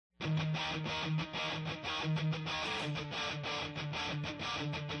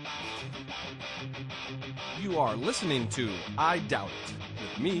You are listening to I Doubt It,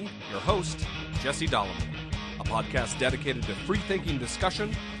 with me, your host, Jesse Dolliman, a podcast dedicated to free-thinking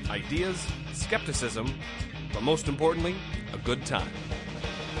discussion, ideas, skepticism, but most importantly, a good time.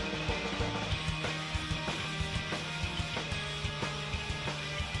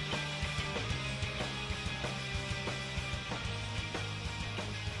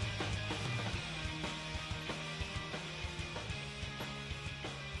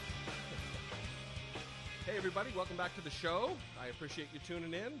 Hey everybody, welcome back to the show. I appreciate you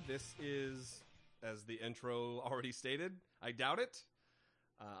tuning in. This is, as the intro already stated, I Doubt It.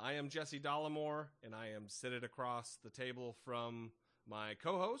 I am Jesse Dollimore, and I am seated across the table from my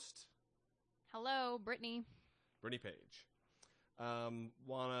co-host. Hello, Brittany. Brittany Page.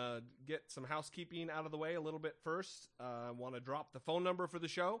 Want to get some housekeeping out of the way a little bit first. Want to drop the phone number for the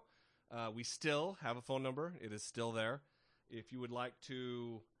show. We still have a phone number. It is still there. If you would like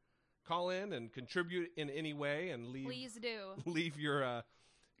to call in and contribute in any way and leave, please do. leave your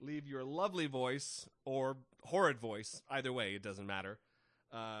lovely voice or horrid voice. Either way, it doesn't matter.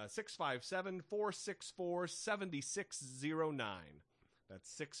 657-464-7609.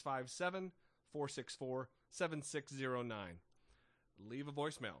 That's 657-464-7609. Leave a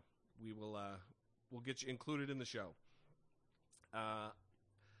voicemail. We'll get you included in the show.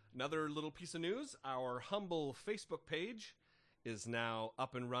 Another little piece of news. Our humble Facebook page is now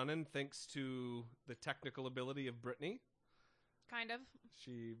up and running thanks to the technical ability of Brittany. Kind of.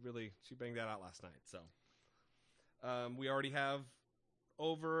 She banged that out last night. So we already have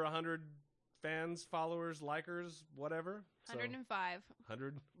over 100 fans, followers, likers, whatever. 105.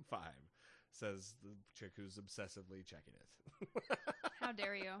 105, says the chick who's obsessively checking it. How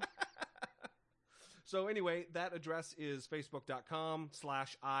dare you? So anyway, that address is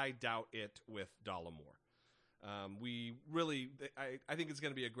facebook.com/I Doubt It with Dollimore. I think it's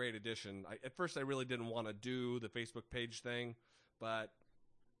going to be a great addition. At first, I really didn't want to do the Facebook page thing, but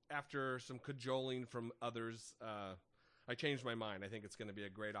after some cajoling from others, I changed my mind. I think it's going to be a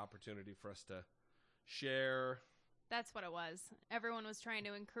great opportunity for us to share. That's what it was. Everyone was trying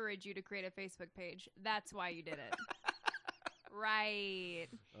to encourage you to create a Facebook page. That's why you did it. Right.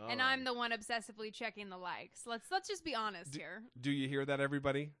 And right. I'm the one obsessively checking the likes. Let's just be honest here. Do you hear that,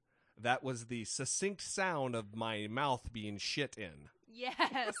 everybody? That was the succinct sound of my mouth being shit in.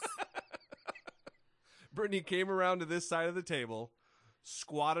 Yes. Brittany came around to this side of the table,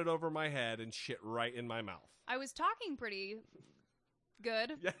 squatted over my head, and shit right in my mouth. I was talking pretty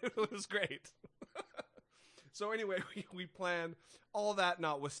good. Yeah, it was great. So anyway, we plan, all that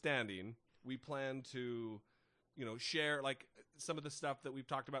notwithstanding, we plan to, share like some of the stuff that we've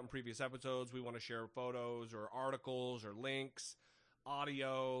talked about in previous episodes. We want to share photos or articles or links,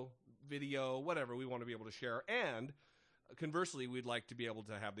 audio, video, whatever we want to be able to share. And conversely, we'd like to be able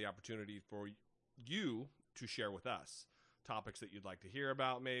to have the opportunity for you to share with us topics that you'd like to hear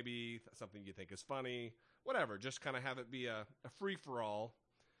about, maybe something you think is funny, whatever. Just kind of have it be a free-for-all,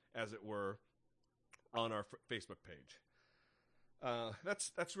 as it were, on our Facebook page.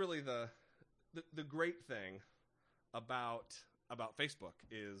 That's really the great thing about Facebook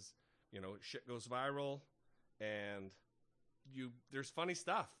is, shit goes viral, and there's funny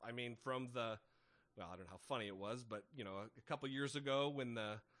stuff. I mean, from I don't know how funny it was, but a couple years ago when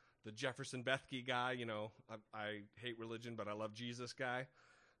the Jefferson Bethke guy, I hate religion, but I love Jesus guy,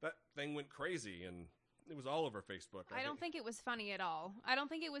 that thing went crazy, and it was all over Facebook. I don't think it was funny at all. I don't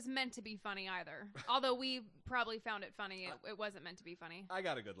think it was meant to be funny either. Although we probably found it funny, it wasn't meant to be funny. I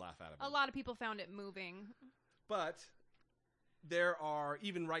got a good laugh out of it. A lot of people found it moving. But there are,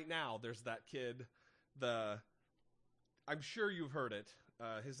 even right now, there's that kid, I'm sure you've heard it.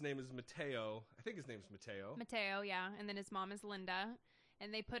 His name is Mateo. I think his name's Mateo. Mateo, yeah. And then his mom is Linda.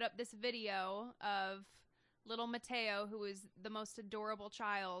 And they put up this video of little Mateo, who is the most adorable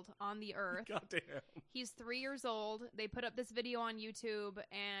child on the earth. Goddamn. He's 3 years old. They put up this video on YouTube,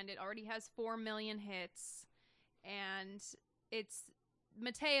 and it already has 4 million hits. And it's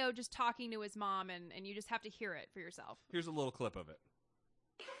Mateo just talking to his mom, and you just have to hear it for yourself. Here's a little clip of it.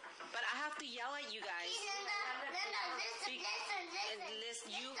 But I have to yell at you guys.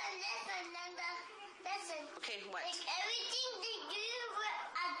 Listen. Okay, what? Like everything they do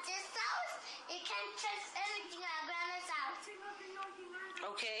at this house, it can trust everything at Grandma's house.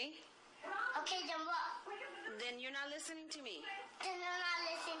 Okay. Okay, then what? Then you're not listening to me. Then you're not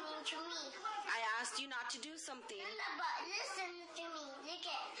listening to me. I asked you not to do something. No, but listen to me. Look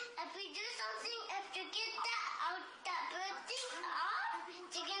at, if we do something, if you get that bird thing off,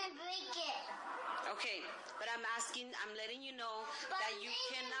 you're gonna break it. Okay, but I'm letting you know that you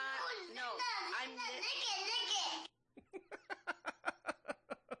cannot. No,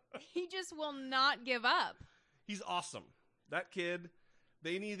 just will not give up. He's awesome. That kid,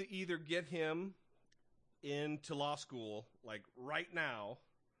 they need to either get him into law school, like right now,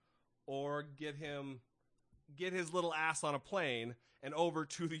 or get his little ass on a plane and over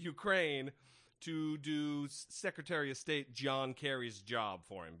to the Ukraine to do Secretary of State John Kerry's job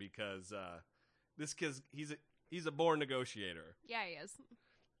for him, because this kid's he's a born negotiator. Yeah, he is.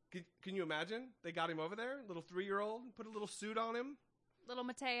 Can you imagine? They got him over there, little 3-year-old, put a little suit on him. Little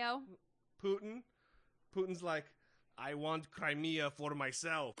Mateo. Putin's like, I want Crimea for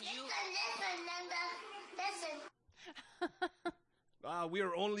myself. Listen. We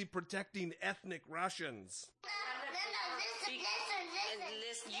are only protecting ethnic Russians.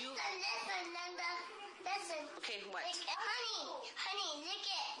 Listen. Okay, what? Honey,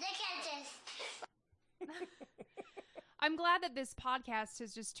 look at this. I'm glad that this podcast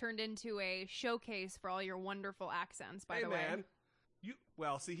has just turned into a showcase for all your wonderful accents, by the way. Man,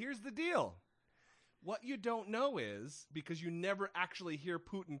 see, here's the deal. What you don't know is, because you never actually hear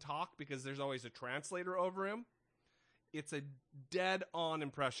Putin talk because there's always a translator over him, it's a dead-on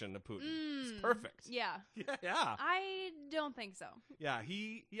impression of Putin. It's perfect. Yeah. Yeah. I don't think so. Yeah,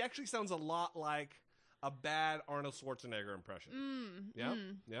 he actually sounds a lot like a bad Arnold Schwarzenegger impression.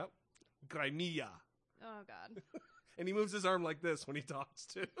 Yep. Crimea. Oh, God. And he moves his arm like this when he talks,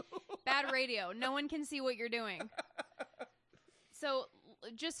 too. Bad radio. No one can see what you're doing. So,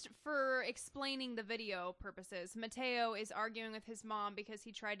 just for explaining the video purposes, Mateo is arguing with his mom because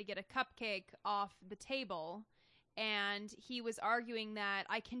he tried to get a cupcake off the table, and he was arguing that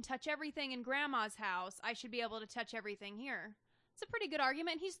I can touch everything in Grandma's house. I should be able to touch everything here. It's a pretty good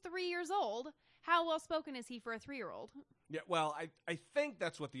argument. He's 3 years old. How well-spoken is he for a 3-year-old? Yeah, well, I think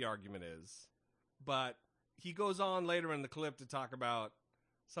that's what the argument is. But he goes on later in the clip to talk about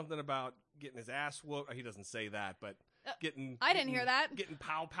something about getting his ass whooped. He doesn't say that, but I didn't hear that. Getting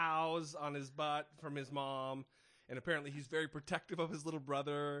pow-pows on his butt from his mom. And apparently he's very protective of his little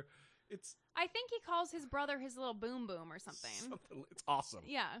brother. I think he calls his brother his little boom-boom or something. It's awesome.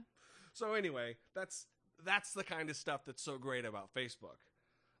 Yeah. So anyway, that's the kind of stuff that's so great about Facebook.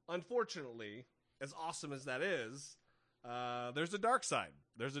 Unfortunately, as awesome as that is, there's a dark side.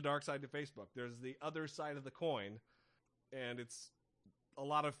 There's a dark side to Facebook. There's the other side of the coin, and a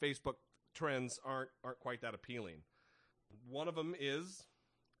lot of Facebook trends aren't quite that appealing. One of them is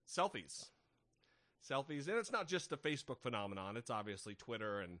selfies. Selfies, and it's not just a Facebook phenomenon. It's obviously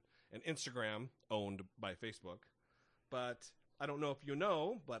Twitter and Instagram, owned by Facebook. But I don't know if you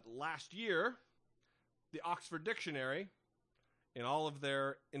know, but last year, the Oxford Dictionary, in all of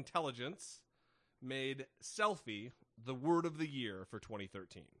their intelligence, made selfie the word of the year for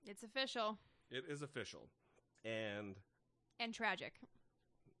 2013. It's official. It is official. And tragic.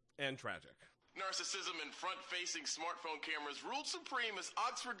 And tragic. Narcissism in front-facing smartphone cameras ruled supreme as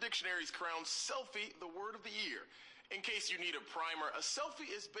Oxford Dictionary's crowned selfie the word of the year. In case you need a primer, a selfie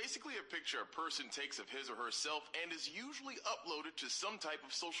is basically a picture a person takes of his or herself and is usually uploaded to some type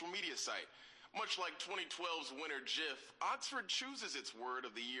of social media site. Much like 2012's winner GIF, Oxford chooses its word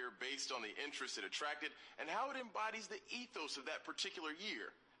of the year based on the interest it attracted and how it embodies the ethos of that particular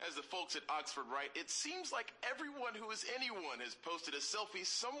year. As the folks at Oxford write, it seems like everyone who is anyone has posted a selfie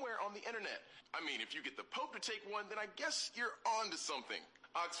somewhere on the internet. I mean, if you get the Pope to take one, then I guess you're on to something.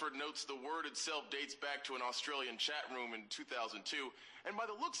 Oxford notes the word itself dates back to an Australian chat room in 2002, and by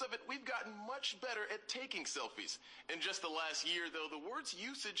the looks of it, we've gotten much better at taking selfies. In just the last year, though, the word's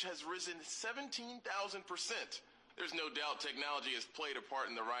usage has risen 17,000%. There's no doubt technology has played a part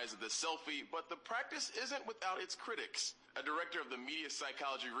in the rise of the selfie, but the practice isn't without its critics. A director of the Media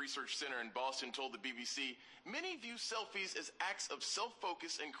Psychology Research Center in Boston told the BBC, many view selfies as acts of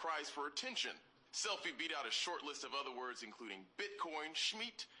self-focus and cries for attention. Selfie beat out a short list of other words including Bitcoin,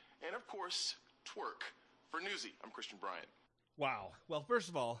 schmeat, and of course, twerk. For Newsy, I'm Christian Bryant. Wow. Well, first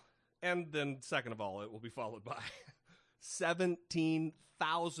of all, and then second of all, it will be followed by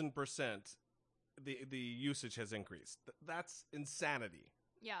 17,000% the usage has increased. That's insanity.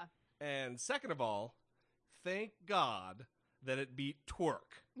 Yeah. And second of all, thank God that it beat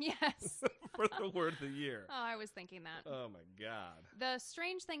twerk. Yes. For the word of the year. Oh, I was thinking that. Oh, my God. The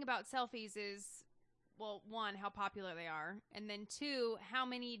strange thing about selfies is, well, one, how popular they are, and then two, how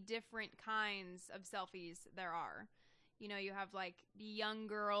many different kinds of selfies there are. You know, you have, like, young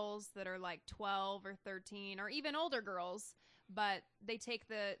girls that are, like, 12 or 13, or even older girls, but they take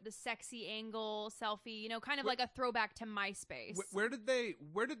the sexy angle selfie, you know, kind of like a throwback to MySpace. Where did they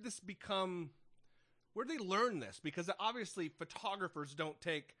learn this? Because obviously photographers don't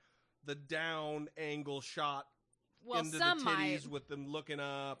take the down angle shot into the titties with them looking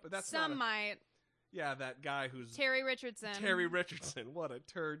up. That's some might. Yeah, that guy who's Terry Richardson. Terry Richardson. What a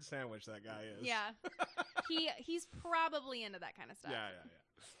turd sandwich that guy is. Yeah. He's probably into that kind of stuff. Yeah.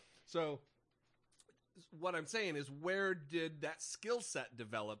 So what I'm saying is, where did that skill set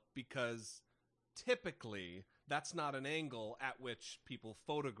develop? Because typically that's not an angle at which people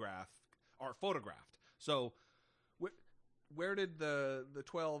are photographed. So where did the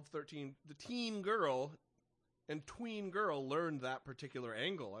 12, 13, the teen girl and tween girl learn that particular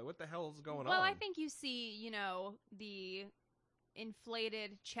angle? Like, what the hell is going on? Well, I think you see, the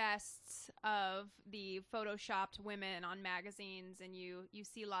inflated chests of the photoshopped women on magazines, and you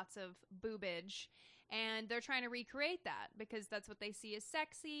see lots of boobage, and they're trying to recreate that because that's what they see as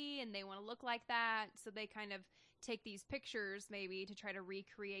sexy, and they want to look like that, so they kind of take these pictures maybe to try to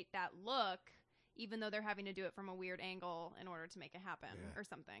recreate that look, even though they're having to do it from a weird angle in order to make it happen or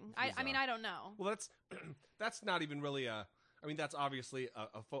something. I mean, I don't know. Well, that's not even really that's obviously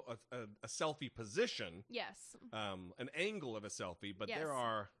a selfie position. Yes. An angle of a selfie, but Yes.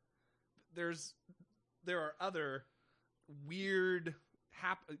 there are other weird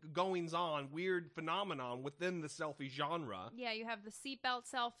goings on, weird phenomenon within the selfie genre. Yeah, you have the seatbelt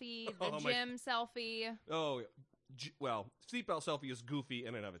selfie, the Oh, my- gym selfie. Oh, well, seatbelt selfie is goofy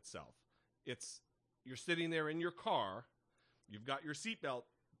in and of itself. You're sitting there in your car, you've got your seatbelt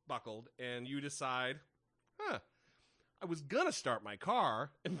buckled, and you decide, I was gonna start my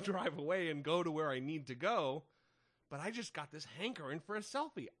car and drive away and go to where I need to go, but I just got this hankering for a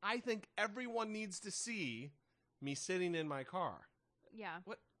selfie. I think everyone needs to see me sitting in my car. Yeah.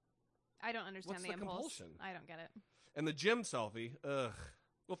 What? I don't understand What's the the impulse. compulsion? I don't get it. And the gym selfie, ugh.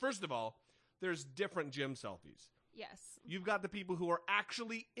 Well, first of all, there's different gym selfies. Yes. You've got the people who are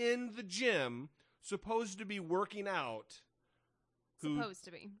actually in the gym, supposed to be working out, Supposed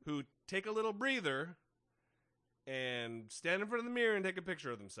to be. who take a little breather and stand in front of the mirror and take a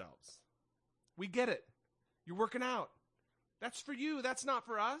picture of themselves. We get it. You're working out. That's for you. That's not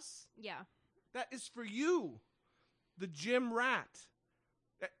for us. Yeah. That is for you. The gym rat.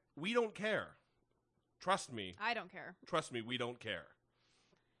 We don't care. Trust me. I don't care. Trust me, we don't care.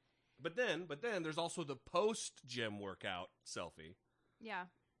 But then there's also the post-gym workout selfie. Yeah.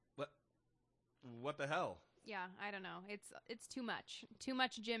 What the hell? Yeah, I don't know. It's too much. Too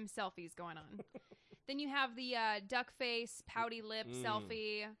much gym selfies going on. Then you have the duck face, pouty lip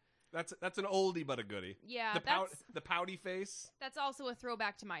selfie. That's an oldie but a goodie. Yeah, the pouty face. that's also a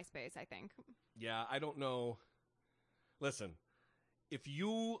throwback to MySpace, I think. Yeah, I don't know. Listen, if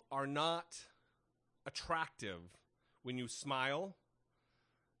you are not attractive when you smile,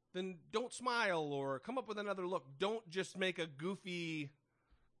 then don't smile or come up with another look. Don't just make a goofy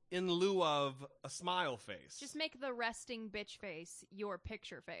in lieu of a smile face. Just make the resting bitch face your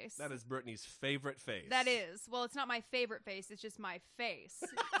picture face. That is Brittany's favorite face. That is. Well, it's not my favorite face. It's just my face.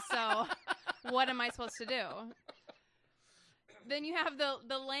 So what am I supposed to do? Then you have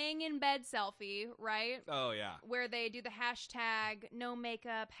the laying in bed selfie, right? Oh, yeah. Where they do the hashtag no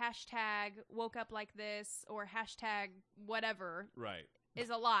makeup, hashtag woke up like this, or hashtag whatever. Right. Is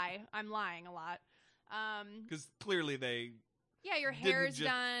a lie. I'm lying a lot. Because clearly they... Yeah, your hair's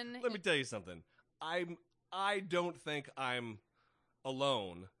done. Let me tell you something. I don't think I'm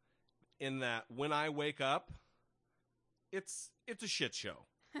alone in that when I wake up, it's a shit show.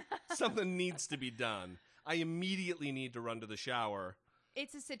 Something needs to be done. I immediately need to run to the shower.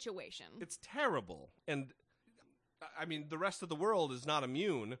 It's a situation. It's terrible. And, I mean, the rest of the world is not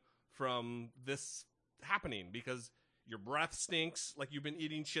immune from this happening because your breath stinks like you've been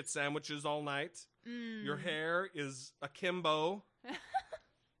eating shit sandwiches all night. Your hair is akimbo.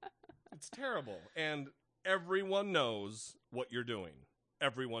 It's terrible. And everyone knows what you're doing.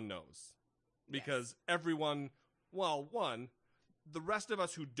 Everyone knows. Because everyone, well, one, the rest of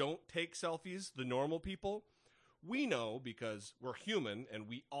us who don't take selfies, the normal people, we know because we're human and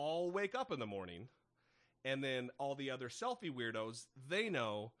we all wake up in the morning. And then all the other selfie weirdos, they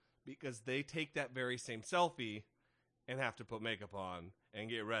know because they take that very same selfie and have to put makeup on and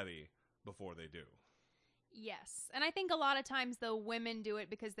get ready before they do. Yes. And I think a lot of times, though, women do it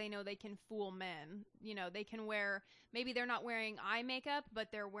because they know they can fool men. You know, they can wear, maybe they're not wearing eye makeup, but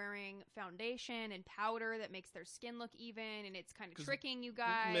they're wearing foundation and powder that makes their skin look even, and it's kind of tricking you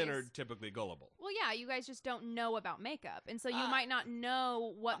guys. Men are typically gullible. Well, yeah, you guys just don't know about makeup. And so you might not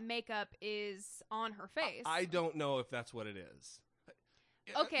know what makeup is on her face. I don't know if that's what it is.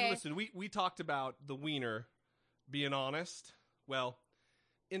 Okay. Listen, we talked about the wiener being honest. Well,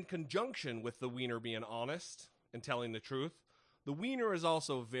 in conjunction with the wiener being honest and telling the truth, the wiener is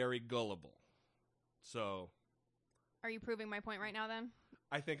also very gullible. So... Are you proving my point right now, then?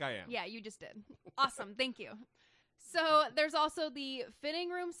 I think I am. Yeah, you just did. Awesome. Thank you. So there's also the fitting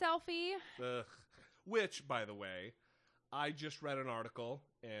room selfie. Ugh. which, by the way, I just read an article,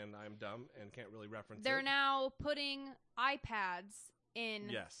 and I'm dumb and can't really reference They're it. now putting iPads in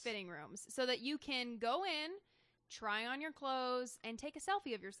Yes. fitting rooms so that you can go in, try on your clothes, and take a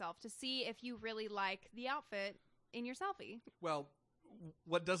selfie of yourself to see if you really like the outfit in your selfie. Well,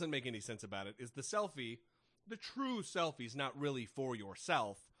 what doesn't make any sense about it is the selfie, the true selfie is not really for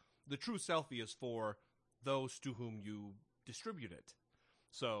yourself. The true selfie is for those to whom you distribute it.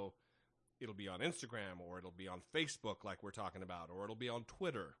 So it'll be on Instagram, or it'll be on Facebook like we're talking about, or it'll be on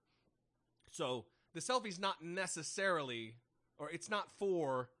Twitter. So the selfie's not necessarily, or it's not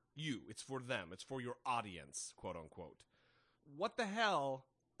for you. It's for them. It's for your audience, quote unquote. What the hell,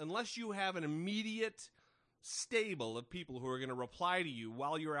 unless you have an immediate stable of people who are going to reply to you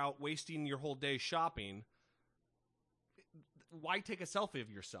while you're out wasting your whole day shopping, why take a selfie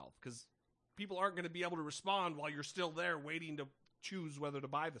of yourself? Because people aren't going to be able to respond while you're still there waiting to choose whether to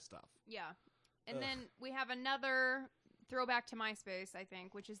buy the stuff. Yeah. And Ugh. then we have another throwback to MySpace, I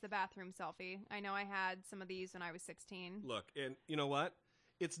think, which is the bathroom selfie. I know I had some of these when I was 16. Look, and you know what?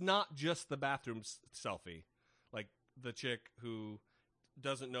 It's not just the bathroom selfie. Like the chick who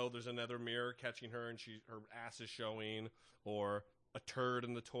doesn't know there's another mirror catching her and her ass is showing, or a turd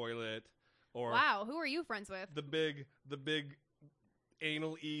in the toilet, or Wow, who are you friends with? the big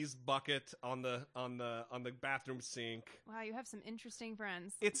anal ease bucket on the bathroom sink. Wow, you have some interesting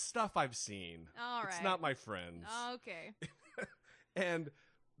friends. It's stuff I've seen. All right. It's not my friends. Okay. And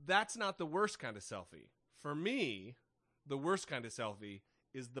that's not the worst kind of selfie. For me, the worst kind of selfie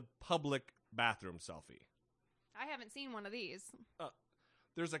is the public bathroom selfie. I haven't seen one of these.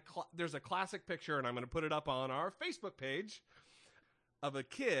 There's a classic picture, and I'm going to put it up on our Facebook page, of a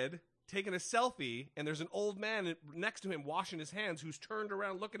kid taking a selfie, and there's an old man next to him washing his hands who's turned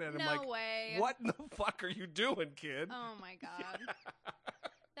around looking at him No like, way. what in the fuck are you doing, kid? Oh my god.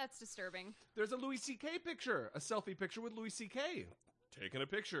 That's disturbing. There's a Louis C.K. picture, a selfie picture with Louis C.K. taking a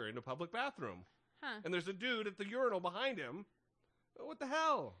picture in a public bathroom. Huh. And there's a dude at the urinal behind him. What the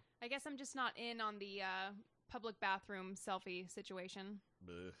hell? I guess I'm just not in on the public bathroom selfie situation.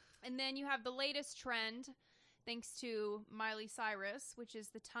 Blech. And then you have the latest trend, thanks to Miley Cyrus, which is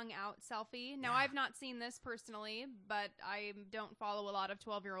the tongue out selfie. Now, I've not seen this personally, but I don't follow a lot of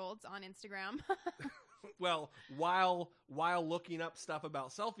 12-year-olds on Instagram. Well, while looking up stuff about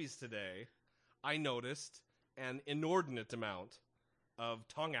selfies today, I noticed an inordinate amount of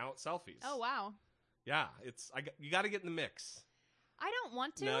tongue out selfies. Oh, wow. Yeah, you got to get in the mix. I don't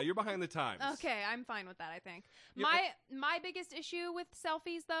want to. No, you're behind the times. Okay, I'm fine with that, I think. Yeah, My biggest issue with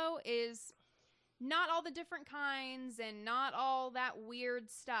selfies, though, is not all the different kinds and not all that weird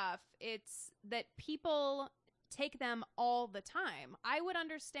stuff. It's that people take them all the time. I would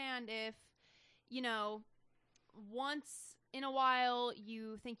understand if, once in a while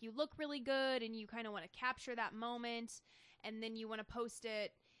you think you look really good and you kind of want to capture that moment, and then you want to post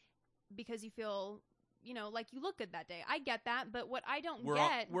it because you feel like you look good that day. I get that, but what I don't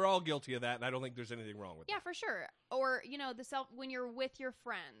get... We're all guilty of that, and I don't think there's anything wrong with that. Yeah, for sure. Or, when you're with your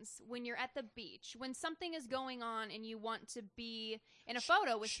friends, when you're at the beach, when something is going on and you want to be in a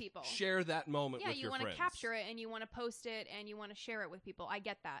photo with people. Share that moment with your friends. Yeah, you want to capture it and you want to post it and you want to share it with people. I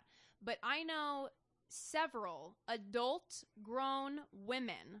get that. But I know several adult, grown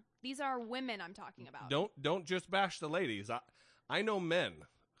women. These are women I'm talking about. Don't just bash the ladies. I know men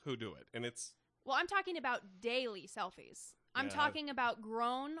who do it, and it's... Well, I'm talking about daily selfies. I'm Yeah. talking about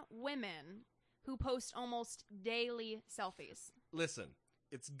grown women who post almost daily selfies. Listen,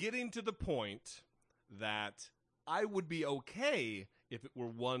 it's getting to the point that I would be okay if it were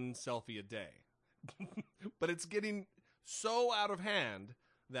one selfie a day. But it's getting so out of hand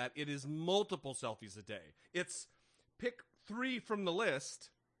that it is multiple selfies a day. It's pick 3 from the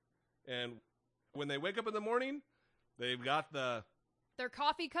list, and when they wake up in the morning, they've got Their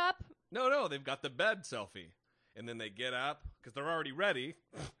coffee cup? No, they've got the bed selfie. And then they get up, because they're already ready.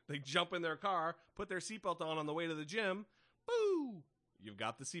 They jump in their car, put their seatbelt on the way to the gym. Boo! You've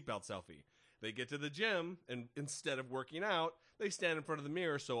got the seatbelt selfie. They get to the gym, and instead of working out, they stand in front of the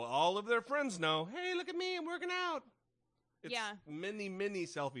mirror so all of their friends know, hey, look at me, I'm working out. It's many, many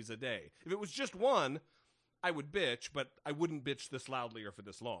selfies a day. If it was just one, I would bitch, but I wouldn't bitch this loudly or for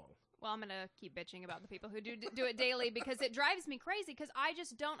this long. Well, I'm going to keep bitching about the people who do it daily because it drives me crazy because I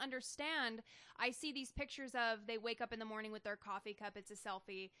just don't understand. I see these pictures of they wake up in the morning with their coffee cup. It's a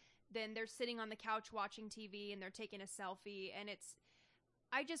selfie. Then they're sitting on the couch watching TV and they're taking a selfie. And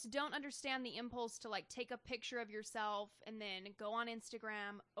I just don't understand the impulse to take a picture of yourself and then go on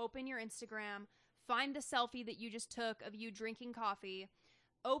Instagram, open your Instagram, find the selfie that you just took of you drinking coffee,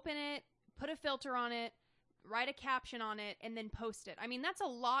 open it, put a filter on it, write a caption on it, and then post it. I mean, that's a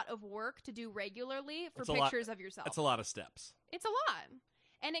lot of work to do regularly for That's a lot- pictures of yourself. That's a lot of steps. It's a lot.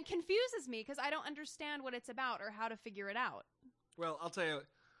 And it confuses me because I don't understand what it's about or how to figure it out. Well, I'll tell you,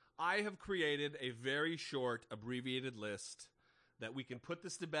 I have created a very short, abbreviated list that we can put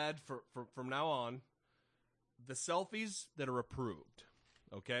this to bed from now on. The selfies that are approved,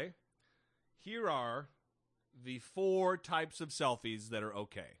 okay? Here are the 4 types of selfies that are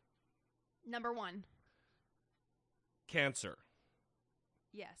okay. Number 1. Cancer.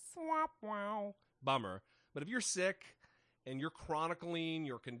 Yes. Wow. Bummer. But if you're sick and you're chronicling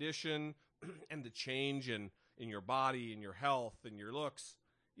your condition and the change in your body and your health and your looks,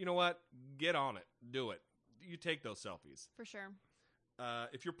 you know what? Get on it. Do it. You take those selfies. For sure.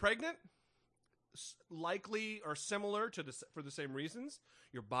 If you're pregnant, likely or similar to for the same reasons,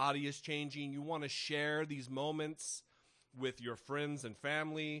 your body is changing. You want to share these moments with your friends and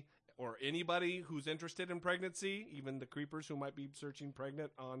family or anybody who's interested in pregnancy, even the creepers who might be searching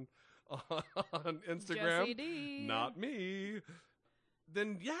pregnant on Instagram. Jesse D. Not me.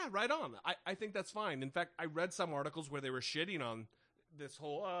 Then yeah, right on. I think that's fine. In fact, I read some articles where they were shitting on this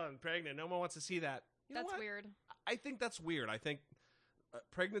whole I'm pregnant. No one wants to see that. You know That's what? weird. I think that's weird. I think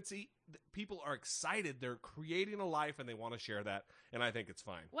pregnancy, people are excited. They're creating a life and they want to share that. And I think it's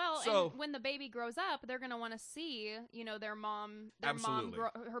fine. Well, so, and when the baby grows up, they're going to want to see, their mom, Absolutely.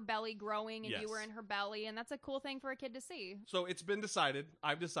 her belly growing and Yes. you were in her belly. And that's a cool thing for a kid to see. so it's been decided.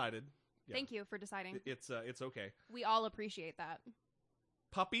 I've decided. Yeah. Thank you for deciding. It's okay. We all appreciate that.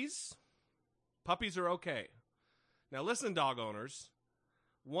 Puppies are okay. Now listen, dog owners.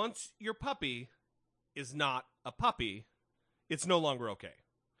 Once your puppy is not a puppy, it's no longer okay.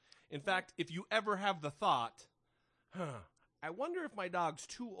 In fact, if you ever have the thought, I wonder if my dog's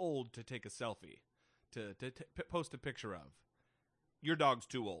too old to take a selfie, to post a picture of, your dog's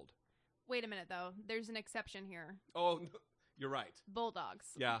too old. Wait a minute, though. There's an exception here. Oh, no, you're right. Bulldogs.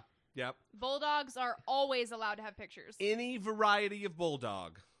 Yeah, yep. Bulldogs are always allowed to have pictures. Any variety of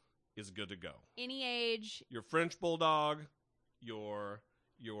bulldog is good to go. Any age. Your French bulldog, your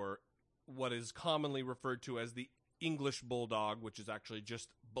what is commonly referred to as the English bulldog, which is actually just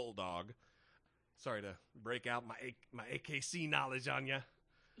bulldog. Sorry to break out my AKC knowledge on you.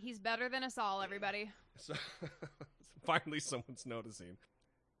 He's better than us all, everybody. So, finally, someone's noticing.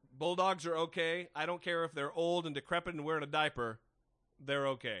 Bulldogs are okay. I don't care if they're old and decrepit and wearing a diaper. They're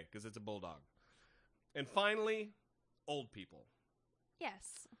okay because it's a bulldog. And finally, old people.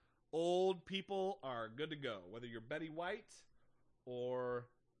 Yes. Old people are good to go, whether you're Betty White or,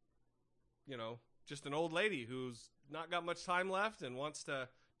 just an old lady who's not got much time left and wants to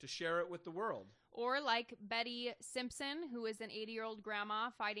share it with the world. Or like Betty Simpson, who is an 80-year-old grandma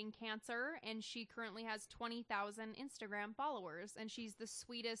fighting cancer, and she currently has 20,000 Instagram followers, and she's the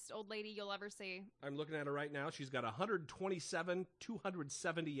sweetest old lady you'll ever see. I'm looking at her right now. She's got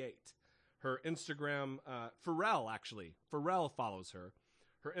 127,278. Her Instagram, Pharrell follows her.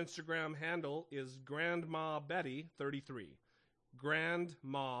 Her Instagram handle is Grandma Betty 33.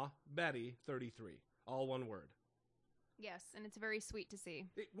 Grandma Betty 33. All one word. Yes, and it's very sweet to see.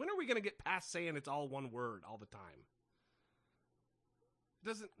 When are we going to get past saying it's all one word all the time?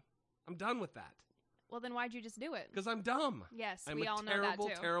 I'm done with that. Well, then why'd you just do it? Because I'm dumb. Yes, I'm we all know that terrible,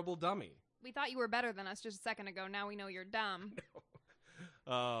 too. terrible dummy. We thought you were better than us just a second ago. Now we know you're dumb.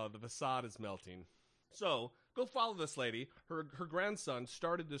 The facade is melting. So, go follow this lady. Her grandson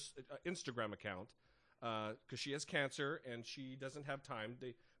started this Instagram account because she has cancer and she doesn't have time.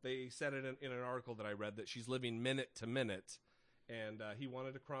 They said it in an article that I read that she's living minute to minute, and he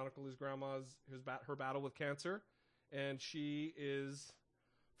wanted to chronicle her battle with cancer, and she is,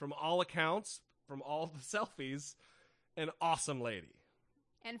 from all accounts, from all the selfies, an awesome lady.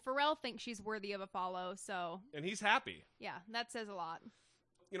 And Pharrell thinks she's worthy of a follow, so... And he's happy. Yeah, that says a lot.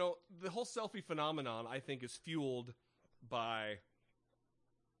 The whole selfie phenomenon, I think, is fueled by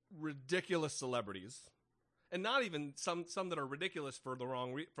ridiculous celebrities. And not even some that are ridiculous for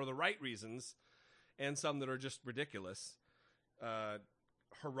the right reasons, and some that are just ridiculous.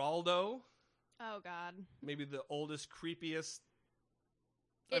 Geraldo. Oh, God. Maybe the oldest, creepiest.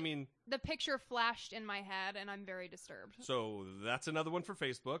 The picture flashed in my head, and I'm very disturbed. So that's another one for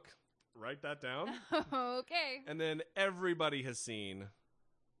Facebook. Write that down. Okay. And then everybody has seen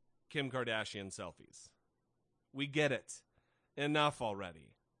Kim Kardashian selfies. We get it. Enough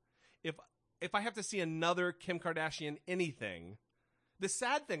already. If I have to see another Kim Kardashian anything, the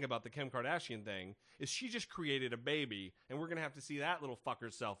sad thing about the Kim Kardashian thing is she just created a baby, and we're going to have to see that little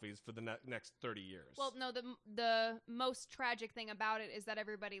fucker's selfies for the next 30 years. Well, no, the most tragic thing about it is that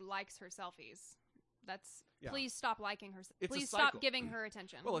everybody likes her selfies. Please stop liking her. Please stop giving her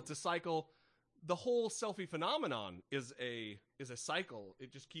attention. Well, it's a cycle. the whole selfie phenomenon is a cycle.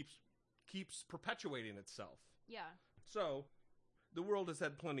 It just keeps perpetuating itself. Yeah. So the world has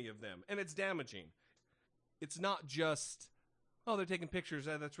had plenty of them, and it's damaging. It's not just, oh, they're taking pictures,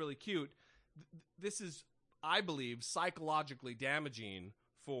 that's really cute. This is, I believe, psychologically damaging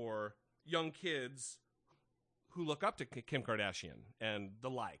for young kids who look up to Kim Kardashian and the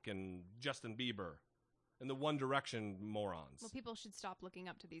like, and Justin Bieber, and the One Direction morons. Well, people should stop looking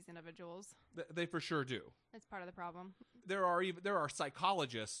up to these individuals. They for sure do. That's part of the problem. There are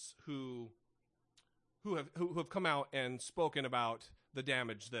psychologists who have come out and spoken about the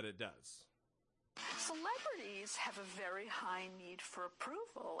damage that it does. Celebrities have a very high need for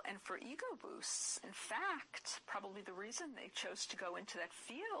approval and for ego boosts. In fact, probably the reason they chose to go into that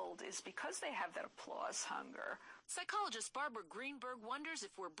field is because they have that applause hunger. Psychologist Barbara Greenberg wonders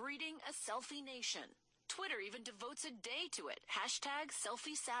if we're breeding a selfie nation. Twitter even devotes a day to it,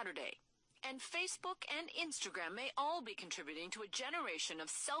 #SelfieSaturday. And Facebook and Instagram may all be contributing to a generation of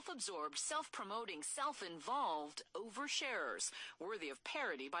self-absorbed, self-promoting, self-involved oversharers, worthy of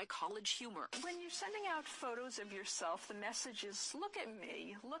parody by college humor. When you're sending out photos of yourself, the message is, look at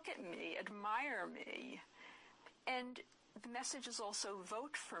me, admire me. And the message is also,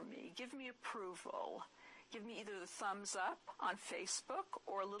 vote for me, give me approval. Give me either the thumbs up on Facebook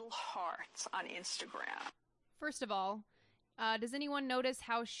or a little heart on Instagram. First of all, does anyone notice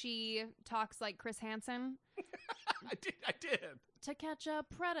how she talks like Chris Hansen? I did. To catch a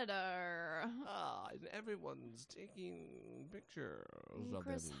predator. And everyone's taking pictures of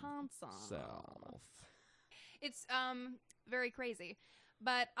Chris themselves. Hansen. It's very crazy.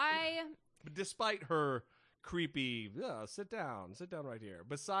 But despite her creepy, sit down right here.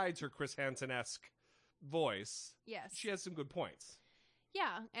 Besides her Chris Hansen-esque voice, yes, she has some good points.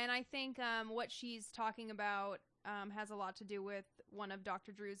 Yeah, and I think what she's talking about has a lot to do with one of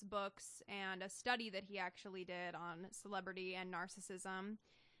Dr. Drew's books and a study that he actually did on celebrity and narcissism.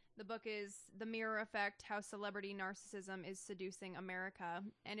 The book is The Mirror Effect, How Celebrity Narcissism is Seducing America.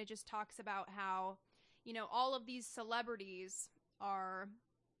 And it just talks about how, all of these celebrities are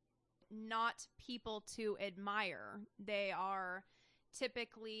not people to admire. They are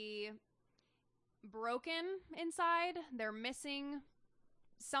typically broken inside. They're missing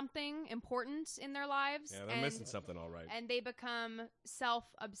something important in their lives. Yeah, they're missing something, all right. And they become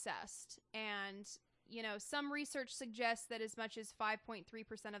self-obsessed. And, some research suggests that as much as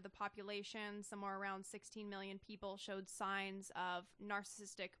 5.3% of the population, somewhere around 16 million people, showed signs of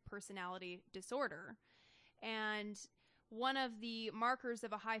narcissistic personality disorder. And one of the markers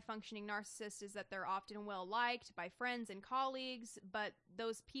of a high-functioning narcissist is that they're often well-liked by friends and colleagues, but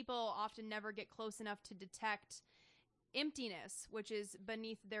those people often never get close enough to detect emptiness, which is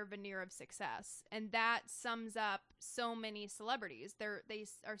beneath their veneer of success. And that sums up so many celebrities. They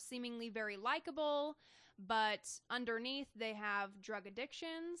are seemingly very likable, but underneath they have drug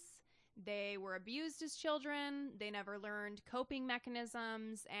addictions. They were abused as children. They never learned coping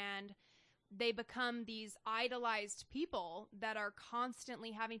mechanisms, and they become these idolized people that are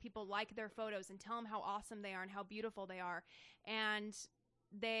constantly having people like their photos and tell them how awesome they are and how beautiful they are. And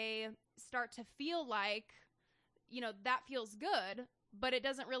they start to feel like, that feels good, but it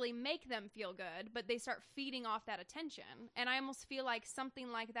doesn't really make them feel good, but they start feeding off that attention. And I almost feel like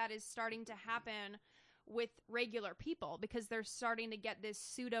something like that is starting to happen with regular people because they're starting to get this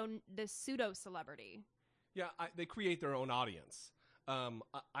pseudo celebrity. Yeah, they create their own audience.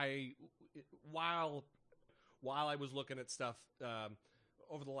 While I was looking at stuff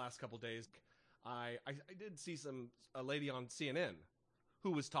over the last couple days, I did see a lady on CNN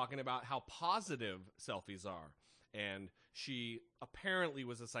who was talking about how positive selfies are. And she apparently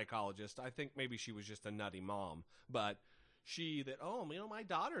was a psychologist. I think maybe she was just a nutty mom. But my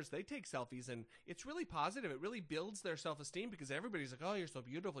daughters, they take selfies, and it's really positive. It really builds their self-esteem because everybody's like, oh, you're so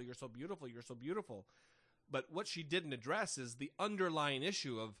beautiful, you're so beautiful, you're so beautiful. But what she didn't address is the underlying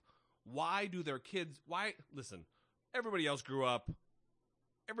issue of listen, everybody else grew up,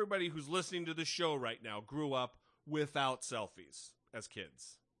 everybody who's listening to the show right now grew up without selfies as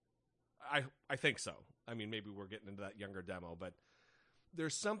kids. I think so. I mean, maybe we're getting into that younger demo, but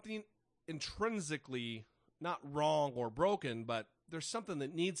there's something intrinsically not wrong or broken, but there's something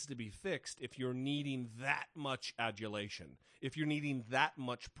that needs to be fixed if you're needing that much adulation. If you're needing that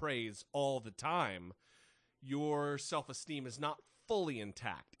much praise all the time, your self-esteem is not fully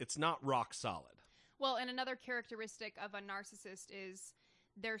intact. It's not rock solid. Well, and another characteristic of a narcissist is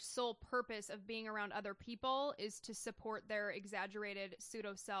their sole purpose of being around other people is to support their exaggerated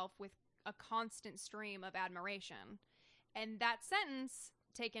pseudo-self with a constant stream of admiration. And that sentence,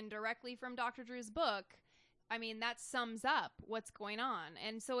 taken directly from Dr. Drew's book, I mean, that sums up what's going on.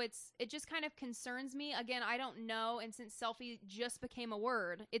 And so it just kind of concerns me. Again, I don't know. And since selfie just became a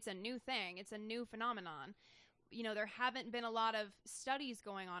word, it's a new thing. It's a new phenomenon. You know, there haven't been a lot of studies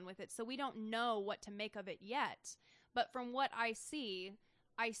going on with it, so we don't know what to make of it yet. But from what I see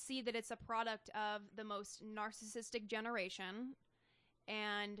that it's a product of the most narcissistic generation,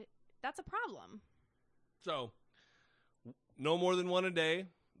 and that's a problem. So, no more than one a day.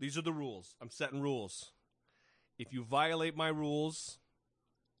 These are the rules. I'm setting rules. If you violate my rules,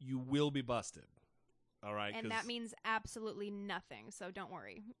 you will be busted. All right? And that means absolutely nothing, so don't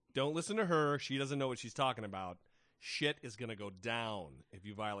worry. Don't listen to her. She doesn't know what she's talking about. Shit is going to go down if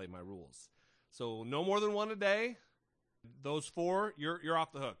you violate my rules. So no more than one a day. Those 4, you're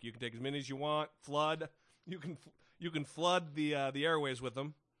off the hook. You can take as many as you want. Flood. You can flood the airways with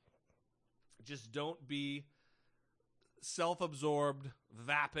them. Just don't be self-absorbed,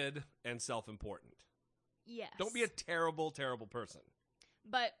 vapid, and self-important. Yes. Don't be a terrible, terrible person.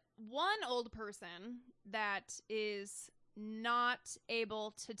 But one old person that is not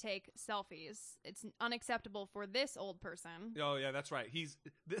able to take selfies, it's unacceptable for this old person. Oh, yeah, that's right. He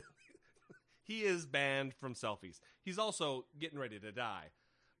is banned from selfies. He's also getting ready to die.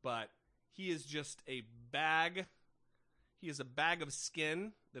 But he is just a bag. He is a bag of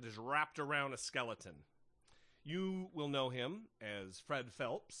skin that is wrapped around a skeleton. You will know him as Fred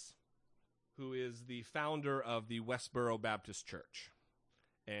Phelps, who is the founder of the Westboro Baptist Church.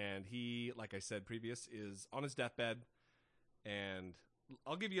 And he, like I said previous, is on his deathbed. And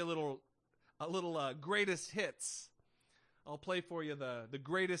I'll give you a little greatest hits. I'll play for you the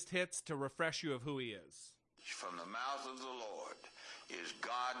greatest hits to refresh you of who he is. From the mouth of the Lord is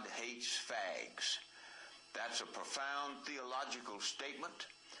God hates fags. That's a profound theological statement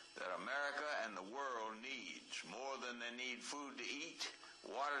that America and the world needs more than they need food to eat,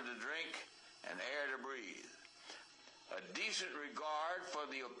 water to drink, and air to breathe. A decent regard for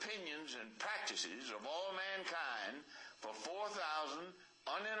the opinions and practices of all mankind for 4,000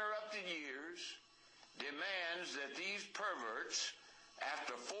 uninterrupted years demands that these perverts,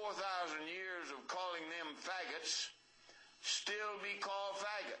 after 4,000 years of calling them faggots, still be called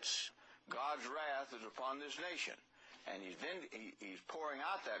faggots. God's wrath is upon this nation, and he's pouring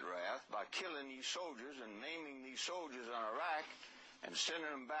out that wrath by killing these soldiers and maiming these soldiers in Iraq and sending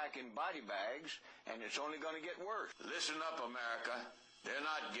them back in body bags, and it's only going to get worse. Listen up, America. They're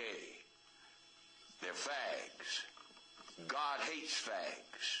not gay. They're fags. God hates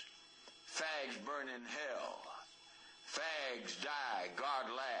fags. Fags burn in hell. Fags die.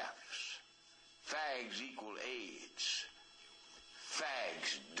 God laughs. Fags equal AIDS.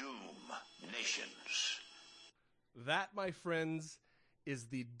 Fags doom nations. That, my friends, is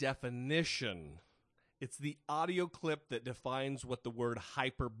the definition. It's the audio clip that defines what the word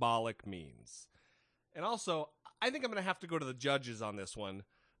hyperbolic means. And also, I think I'm going to have to go to the judges on this one.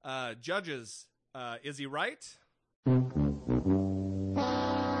 Judges, is he right?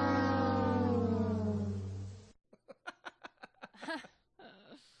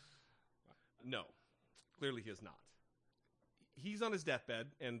 No, clearly he is not. He's on his deathbed,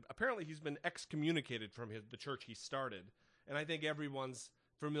 and apparently he's been excommunicated from the church he started. And I think everyone's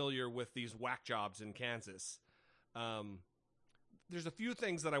familiar with these whack jobs in Kansas. There's a few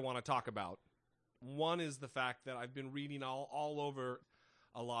things that I want to talk about. One is the fact that I've been reading all over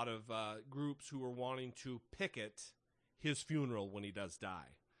a lot of groups who are wanting to picket his funeral when he does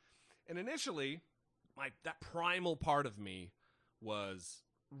die. And initially, that primal part of me was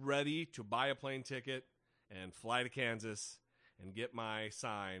ready to buy a plane ticket and fly to Kansas and get my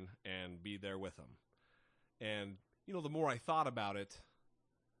sign and be there with him. And, the more I thought about it,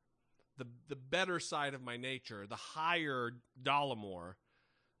 the better side of my nature, the higher Dollamore,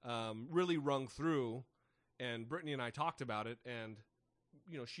 really rung through. And Brittany and I talked about it, and,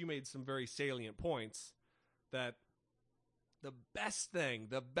 she made some very salient points that the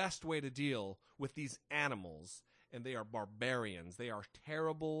best way to deal with these animals, and they are barbarians, they are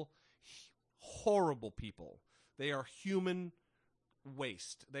terrible, horrible people. They are human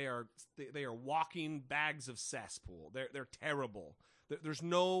waste. They are walking bags of cesspool. They're terrible. There's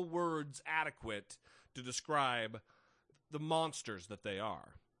no words adequate to describe the monsters that they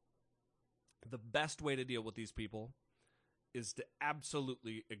are. The best way to deal with these people is to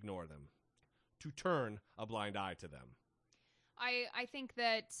absolutely ignore them, to turn a blind eye to them. I think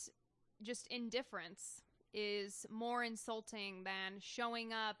that just indifference is more insulting than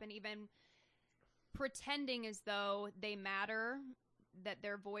showing up and even pretending as though they matter, that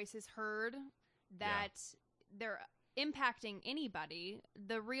their voice is heard, that they're impacting anybody.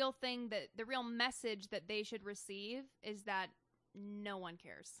 The real message that they should receive is that no one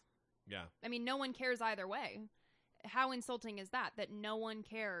cares. Yeah. I mean, no one cares either way. How insulting is that? That no one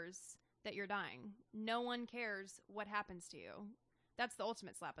cares that you're dying. No one cares what happens to you. That's the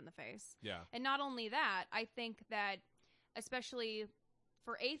ultimate slap in the face. Yeah. And not only that, I think that especially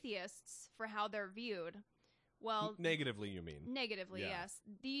for atheists, for how they're viewed, well... Negatively, you mean? Negatively, Yeah. yes.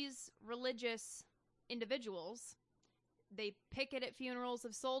 These religious individuals, they picket at funerals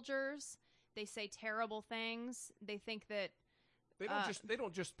of soldiers. They say terrible things. They think that... They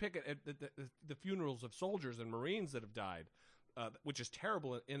don't just picket at the funerals of soldiers and Marines that have died, which is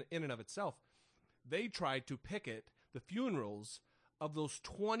terrible in and of itself. They tried to picket the funerals of those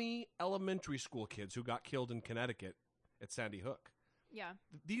 20 elementary school kids who got killed in Connecticut at Sandy Hook. Yeah.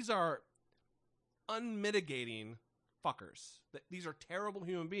 These are unmitigating fuckers. These are terrible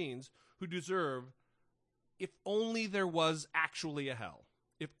human beings who deserve, if only there was actually a hell,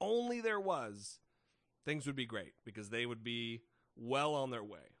 if only there was, things would be great because they would be well on their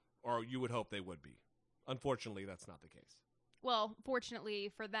way, or you would hope they would be. Unfortunately, that's not the case. Well, fortunately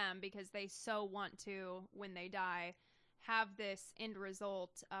for them, because they so want to, when they die, have this end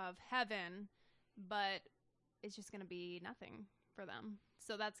result of heaven, but it's just going to be nothing for them.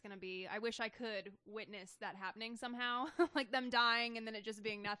 So that's going to be, I wish I could witness that happening somehow, like them dying and then it just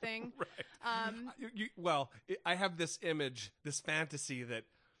being nothing. Right. I have this image, this fantasy that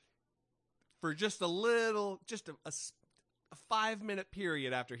for just a 5-minute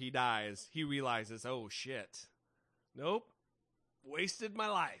period after he dies, he realizes, oh shit, nope, wasted my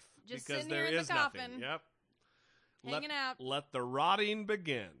life. Just because sitting there here in is the nothing. coffin. Yep. Hanging out. Let the rotting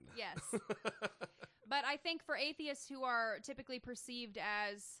begin. Yes. But I think for atheists who are typically perceived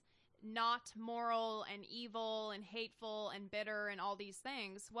as not moral and evil and hateful and bitter and all these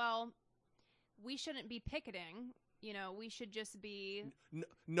things, well, we shouldn't be picketing. You know, we should just be...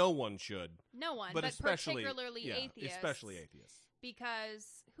 No one should. No one, but especially, particularly atheists. Especially atheists. Because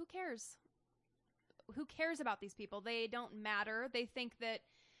who cares? Who cares about these people? They don't matter. They think that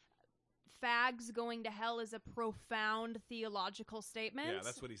fags going to hell is a profound theological statement. Yeah,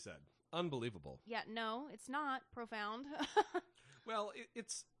 that's what he said. Unbelievable. Yeah, no, it's not profound. Well,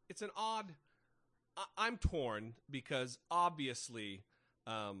 it's an odd... I'm torn because obviously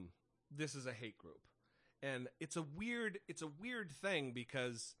this is a hate group. And it's a weird thing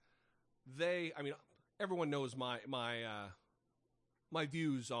because everyone knows my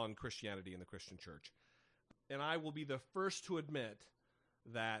views on Christianity and the Christian church. And I will be the first to admit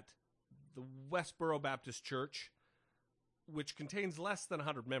that the Westboro Baptist Church, which contains less than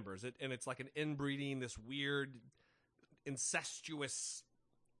 100 members, and it's like an inbreeding, this weird, incestuous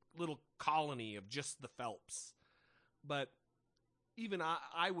little colony of just the Phelps. But even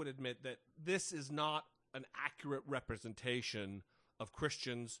I would admit that this is not an accurate representation of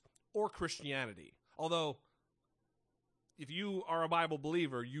Christians or Christianity. Although, if you are a Bible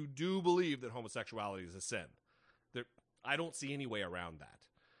believer, you do believe that homosexuality is a sin. I don't see any way around that.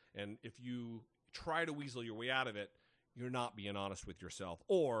 And if you try to weasel your way out of it, you're not being honest with yourself,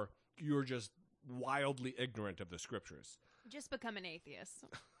 or you're just wildly ignorant of the scriptures. Just become an atheist.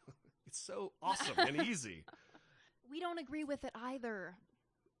 It's so awesome and easy. We don't agree with it either.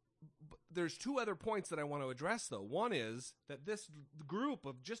 But there's two other points that I want to address, though. One is that this group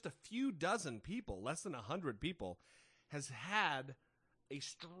of just a few dozen people, less than 100 people, has had a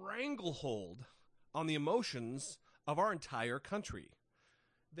stranglehold on the emotions of our entire country.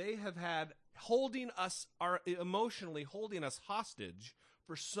 They have had emotionally holding us hostage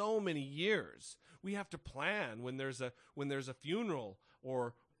for so many years. We have to plan when there's a funeral,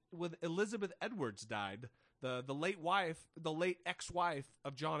 or when Elizabeth Edwards died, the late ex-wife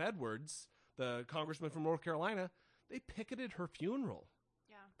of John Edwards, the congressman from North Carolina, they picketed her funeral.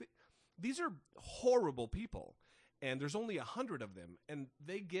 Yeah. These are horrible people, and there's only 100 of them, and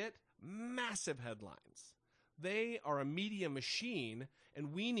they get massive headlines. They are a media machine,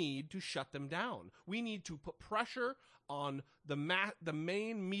 and we need to shut them down. We need to put pressure on the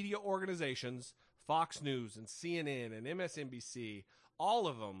main media organizations, Fox News and CNN and MSNBC, all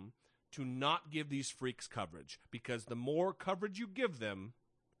of them, to not give these freaks coverage. Because the more coverage you give them,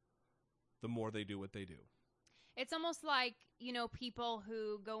 the more they do what they do. It's almost like, people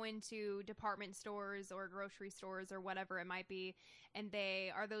who go into department stores or grocery stores or whatever it might be, and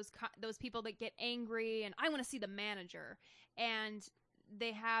they are those people that get angry and I want to see the manager, and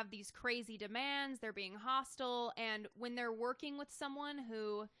they have these crazy demands, they're being hostile, and when they're working with someone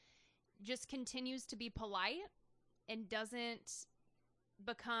who just continues to be polite and doesn't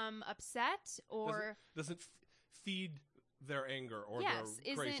become upset or doesn't feed their anger or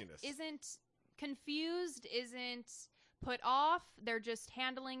their craziness, isn't confused, isn't put off, they're just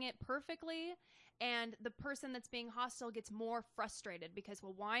handling it perfectly, And the person that's being hostile gets more frustrated because,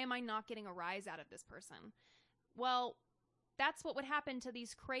 well, why am I not getting a rise out of this person? Well, that's what would happen to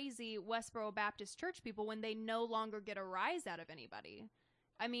these crazy Westboro Baptist Church people when they no longer get a rise out of anybody.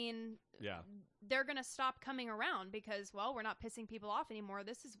 I mean, they're going to stop coming around because, well, we're not pissing people off anymore.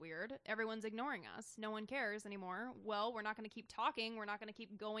 This is weird. Everyone's ignoring us. No one cares anymore. Well, we're not going to keep talking. We're not going to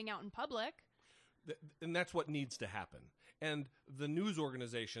keep going out in public. And that's what needs to happen. And the news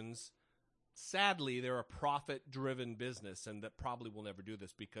organizations, sadly, they're a profit-driven business, and that probably will never do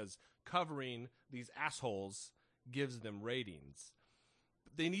this because covering these assholes gives them ratings.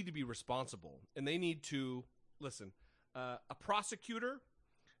 They need to be responsible, and they need to, listen, a prosecutor,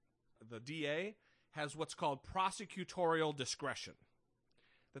 the DA, has what's called prosecutorial discretion.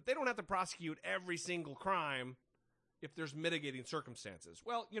 That they don't have to prosecute every single crime if there's mitigating circumstances.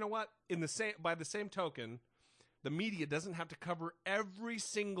 Well, you know what? By the same token, the media doesn't have to cover every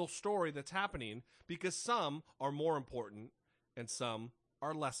single story that's happening because some are more important and some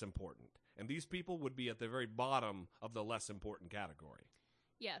are less important. And these people would be at the very bottom of the less important category.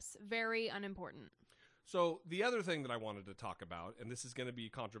 Yes, very unimportant. So the other thing that I wanted to talk about, and this is going to be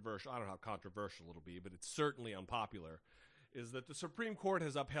controversial, I don't know how controversial it'll be, but it's certainly unpopular, is that the Supreme Court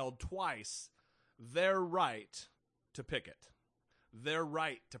has upheld twice their right to picket, their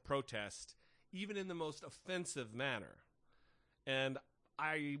right to protest, even in the most offensive manner. And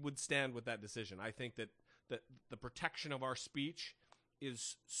I would stand with that decision. I think that the protection of our speech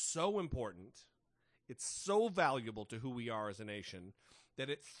is so important, it's so valuable to who we are as a nation, that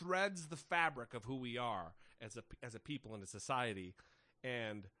it threads the fabric of who we are as a people and a society.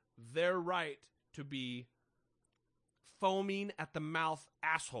 And their right to be foaming at the mouth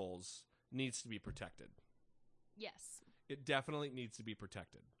assholes needs to be protected. Yes. It definitely needs to be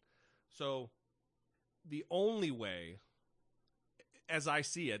protected. So the only way, as I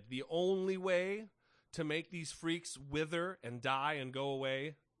see it, the only way to make these freaks wither and die and go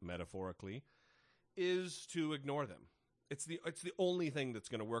away, metaphorically, is to ignore them. It's the only thing that's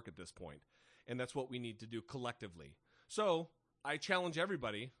going to work at this point, and that's what we need to do collectively. So I challenge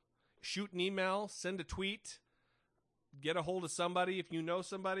everybody, shoot an email, send a tweet, get a hold of somebody if you know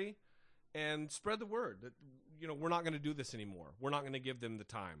somebody, and spread the word that, you know, we're not going to do this anymore. We're not going to give them the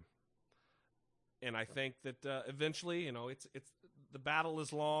time. And I think that eventually, you know, it's the battle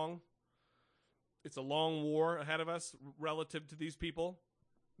is long. It's a long war ahead of us relative to these people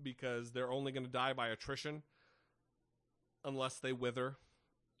because they're only going to die by attrition unless they wither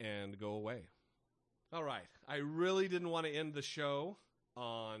and go away. All right. I really didn't want to end the show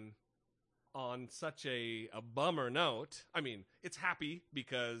on such a bummer note. I mean, it's happy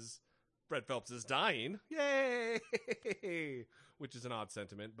because Fred Phelps is dying. Yay! Which is an odd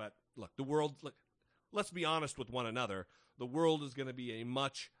sentiment. But look, let's be honest with one another. The world is going to be a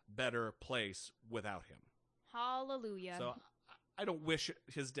much better place without him. Hallelujah. So I don't wish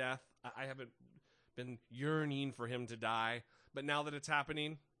his death. I haven't been yearning for him to die. But now that it's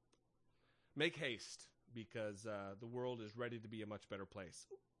happening, make haste because the world is ready to be a much better place.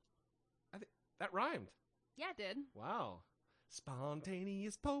 I think that rhymed. Yeah, it did. Wow.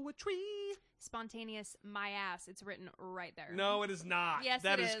 Spontaneous poetry. Spontaneous my ass. It's written right there. No, it is not. Yes,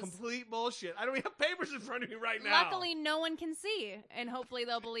 that it is is complete bullshit. I don't even have papers in front of me right now. Luckily, no one can see, and hopefully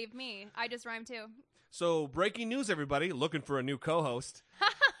they'll believe me. I just rhymed too. So, breaking news, everybody. Looking for a new co-host.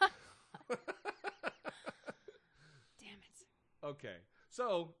 Damn it. Okay.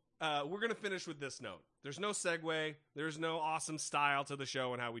 So, we're going to finish with this note. There's no segue. There's no awesome style to the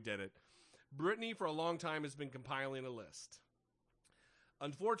show and how we did it. Brittany, for a long time, has been compiling a list.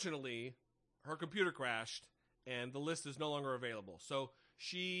 Unfortunately, her computer crashed, and the list is no longer available. So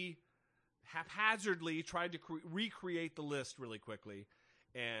she haphazardly tried to recreate the list really quickly,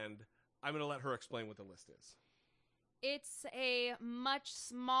 and I'm going to let her explain what the list is. It's a much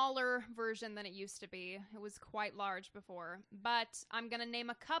smaller version than it used to be. It was quite large before. But I'm going to name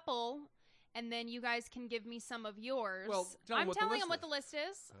a couple, and then you guys can give me some of yours. Well, I'm telling them what the list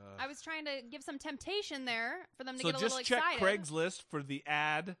is. I was trying to give some temptation there for them to get a little excited. So just check Craigslist for the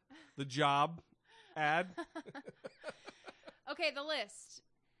job ad. Okay, the list.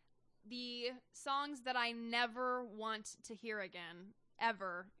 The songs that I never want to hear again,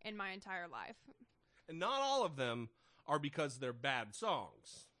 ever, in my entire life. And not all of them are because they're bad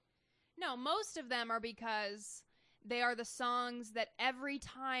songs. No, most of them are because they are the songs that every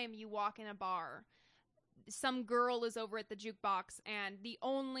time you walk in a bar, some girl is over at the jukebox and the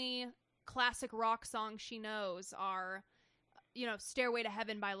only classic rock songs she knows are, you know, Stairway to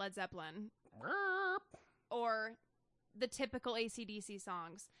Heaven by Led Zeppelin. Or the typical AC/DC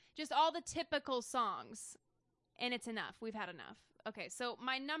songs. Just all the typical songs. And it's enough. We've had enough Okay, so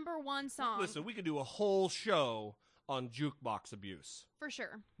my number one song. Listen, we could do a whole show on jukebox abuse. For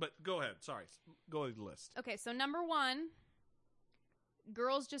sure. But go ahead. Sorry. Go to the list. Okay, so number one,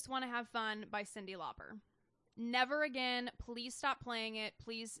 Girls Just Want to Have Fun by Cyndi Lauper. Never again. Please stop playing it.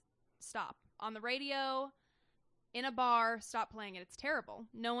 Please stop. On the radio, in a bar, stop playing it. It's terrible.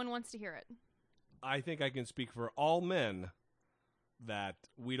 No one wants to hear it. I think I can speak for all men that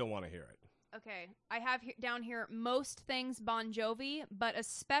we don't want to hear it. Okay, I have down here most things Bon Jovi, but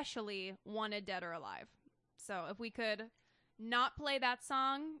especially Wanted Dead or Alive. So if we could not play that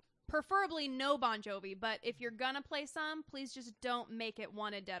song, preferably no Bon Jovi, but if you're gonna play some, please just don't make it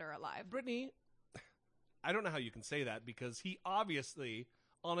Wanted Dead or Alive. Brittany, I don't know how you can say that because he obviously,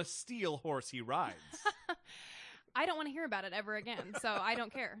 on a steel horse he rides. I don't want to hear about it ever again, so I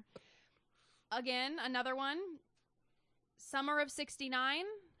don't care. Again, another one, Summer of '69,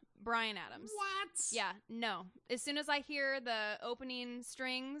 Bryan Adams. What? Yeah, no. As soon as I hear the opening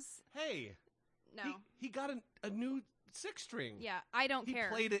strings... Hey. No. He got a new six-string. Yeah, I don't care.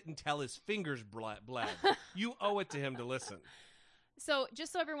 He played it until his fingers bled. You owe it to him to listen. So,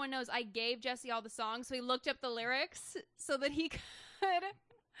 just so everyone knows, I gave Jesse all the songs, so he looked up the lyrics so that he could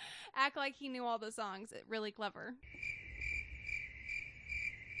act like he knew all the songs. Really clever.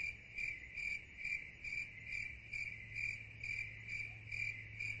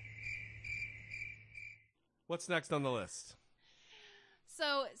 What's next on the list?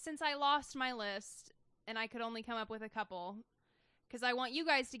 So, since I lost my list, and I could only come up with a couple, because I want you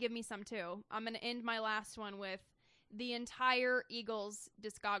guys to give me some too, I'm going to end my last one with the entire Eagles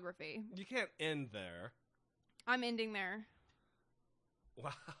discography. You can't end there. I'm ending there.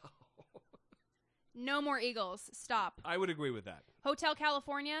 Wow. No more Eagles. Stop. I would agree with that. Hotel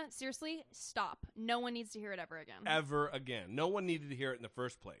California, seriously, stop. No one needs to hear it ever again. Ever again. No one needed to hear it in the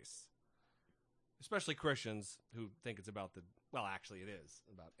first place. Especially Christians who think it's about the... Well, actually, it is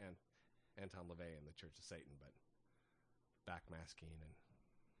about Anton LaVey and the Church of Satan, but backmasking and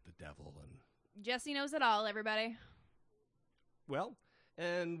the devil and... Jesse knows it all, everybody. Well,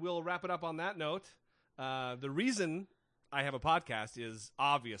 and we'll wrap it up on that note. The reason I have a podcast is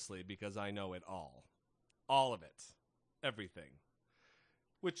obviously because I know it all. All of it. Everything.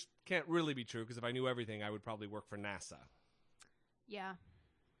 Which can't really be true, because if I knew everything, I would probably work for NASA. Yeah.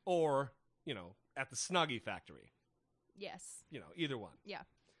 Or, at the Snuggie factory. Yes. Either one. Yeah.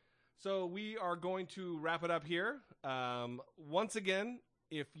 So we are going to wrap it up here. Once again,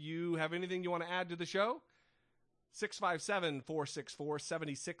 if you have anything you want to add to the show,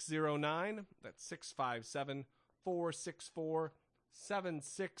 657-464-7609. That's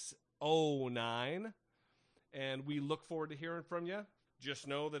 657-464-7609. And we look forward to hearing from you. Just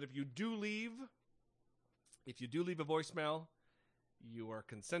know that if you do leave a voicemail, you are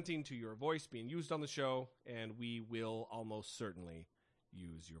consenting to your voice being used on the show, and we will almost certainly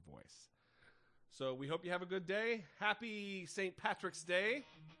use your voice. So we hope you have a good day. Happy St. Patrick's Day.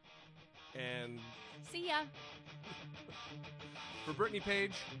 And see ya. For Brittany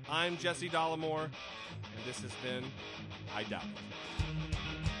Page, I'm Jesse Dollamore, and this has been I Doubt It.